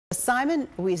Simon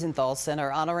Wiesenthal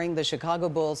Center honoring the Chicago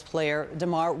Bulls player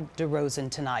DeMar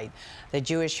DeRozan tonight. The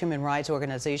Jewish human rights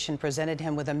organization presented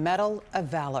him with a Medal of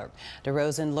Valor.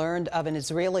 DeRozan learned of an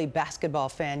Israeli basketball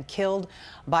fan killed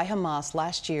by Hamas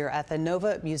last year at the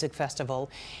Nova Music Festival.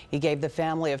 He gave the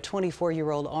family of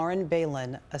 24-year-old Oren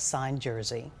Balin a signed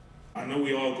jersey. I know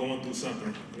we all going through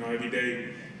something, every day,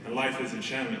 and life is a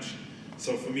challenge.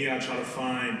 So for me, I try to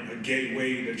find a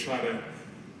gateway to try to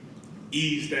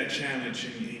ease that challenge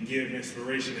and give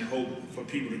inspiration and hope for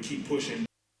people to keep pushing.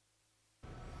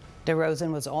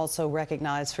 DeRozan was also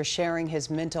recognized for sharing his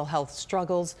mental health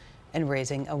struggles and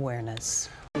raising awareness.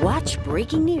 Watch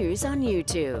breaking news on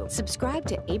YouTube. Subscribe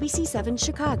to ABC7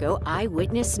 Chicago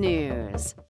Eyewitness News.